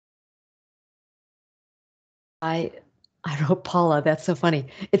I wrote Paula. That's so funny.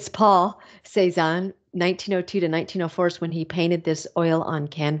 It's Paul Cézanne, 1902 to 1904 is when he painted this oil on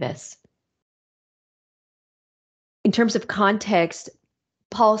canvas. In terms of context,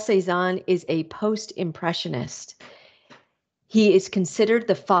 Paul Cézanne is a post-impressionist. He is considered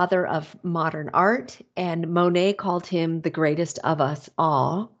the father of modern art, and Monet called him the greatest of us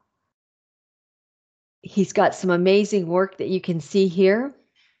all. He's got some amazing work that you can see here.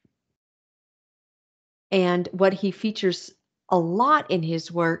 And what he features a lot in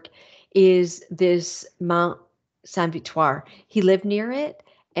his work is this Mont Sainte Victoire. He lived near it,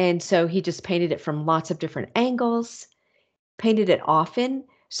 and so he just painted it from lots of different angles, painted it often.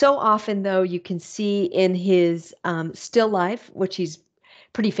 So often, though, you can see in his still life, which he's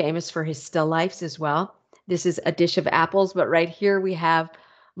pretty famous for his still lifes as well. This is a dish of apples, but right here we have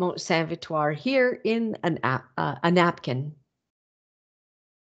Mont Sainte Victoire here in a napkin.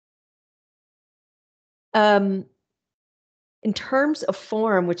 In terms of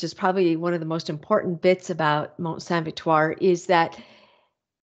form, which is probably one of the most important bits about Mont Sainte Victoire, is that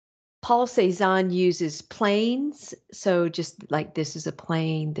Paul Cézanne uses planes, so just like this is a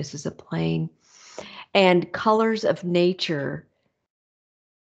plane, this is a plane, and colors of nature,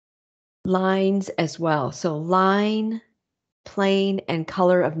 lines as well. So line, plane, and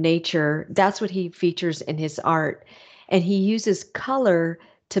color of nature, that's what he features in his art. And he uses color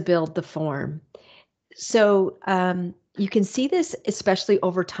to build the form. So you can see this especially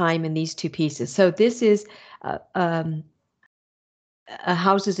over time in these two pieces. So this is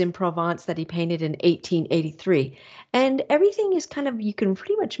houses in Provence that he painted in 1883. And everything is kind of, you can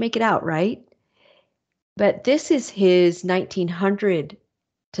pretty much make it out, right? But this is his 1900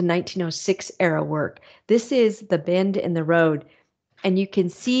 to 1906 era work. This is the bend in the road. And you can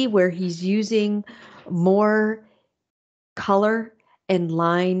see where he's using more color and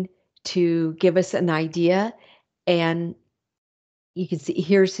line to give us an idea. And you can see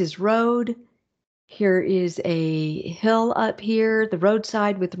here's his road. Here is a hill up here, the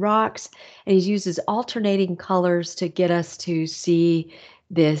roadside with rocks, and he uses alternating colors to get us to see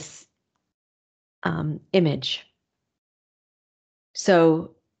this image.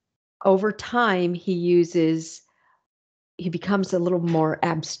 So over time, he becomes a little more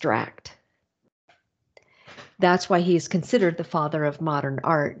abstract. That's why he is considered the father of modern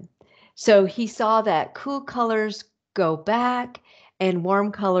art. So he saw that cool colors go back and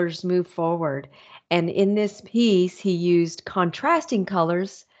warm colors move forward. And in this piece, he used contrasting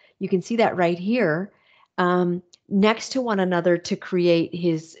colors. You can see that right here, next to one another to create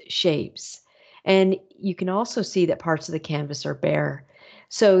his shapes. And you can also see that parts of the canvas are bare.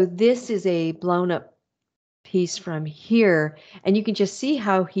 So this is a blown up piece from here. And you can just see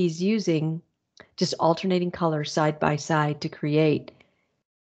how he's using just alternating colors side by side to create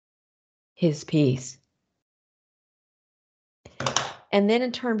his piece. And then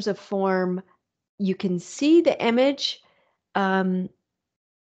in terms of form, you can see the image. When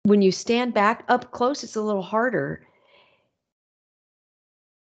you stand back up close, it's a little harder.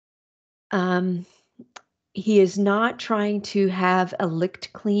 He is not trying to have a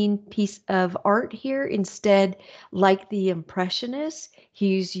licked clean piece of art here. Instead, like the Impressionists,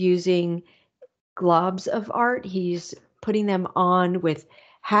 he's using globs of art. He's putting them on with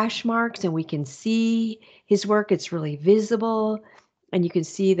hash marks, and we can see his work. It's really visible. And you can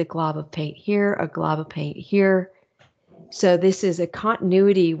see the glob of paint here, a glob of paint here. So this is a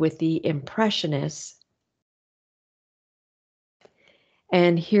continuity with the Impressionists.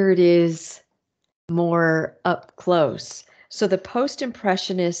 And here it is more up close. So the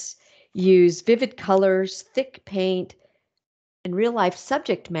post-impressionists use vivid colors, thick paint, and real-life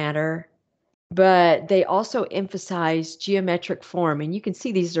subject matter, but they also emphasize geometric form. And you can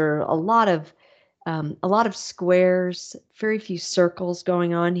see these are a lot of squares, very few circles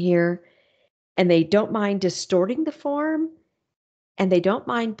going on here. And they don't mind distorting the form, and they don't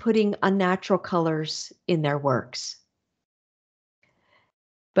mind putting unnatural colors in their works.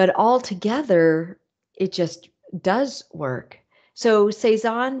 But altogether, it just does work. So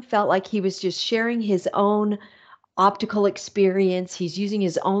Cézanne felt like he was just sharing his own optical experience. He's using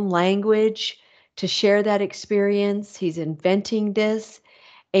his own language to share that experience. He's inventing this,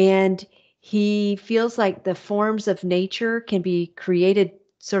 and he feels like the forms of nature can be created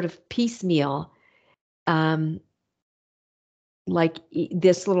sort of piecemeal. Like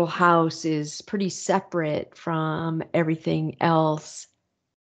this little house is pretty separate from everything else.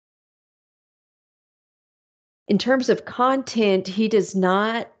 In terms of content, he does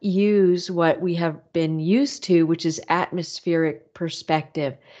not use what we have been used to, which is atmospheric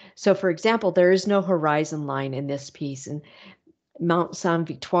perspective. So for example, there is no horizon line in this piece, and Mont Sainte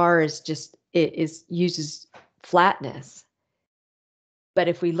Victoire is just, uses flatness. But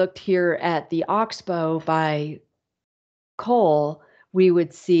if we looked here at the Oxbow by Cole, we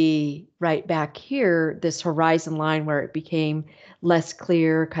would see right back here this horizon line where it became less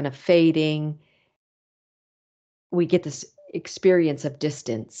clear, kind of fading. We get this experience of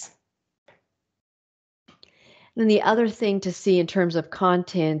distance. And then the other thing to see in terms of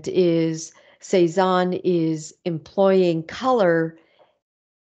content is Cezanne is employing color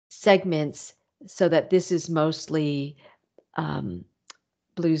segments so that this is mostly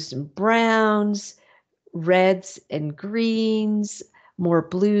blues and browns, reds and greens, more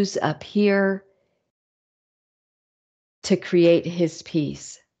blues up here to create his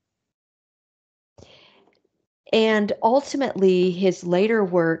piece. And ultimately, his later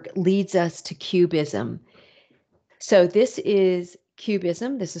work leads us to Cubism. So this is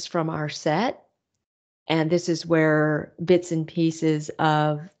Cubism. This is from our set. And this is where bits and pieces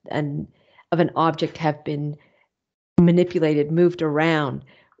of an object have been manipulated, moved around.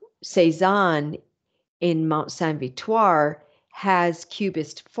 Cezanne in Mont Sainte-Victoire has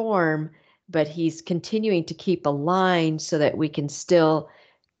cubist form, but he's continuing to keep a line so that we can still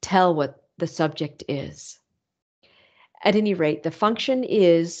tell what the subject is. At any rate, the function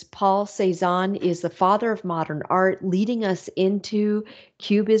is Paul Cezanne is the father of modern art, leading us into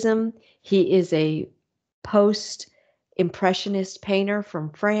Cubism. He is a post-impressionist painter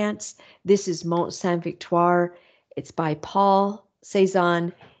from France. This is Mont Sainte-Victoire. It's by Paul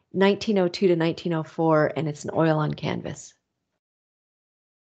Cezanne, 1902 to 1904, and it's an oil on canvas.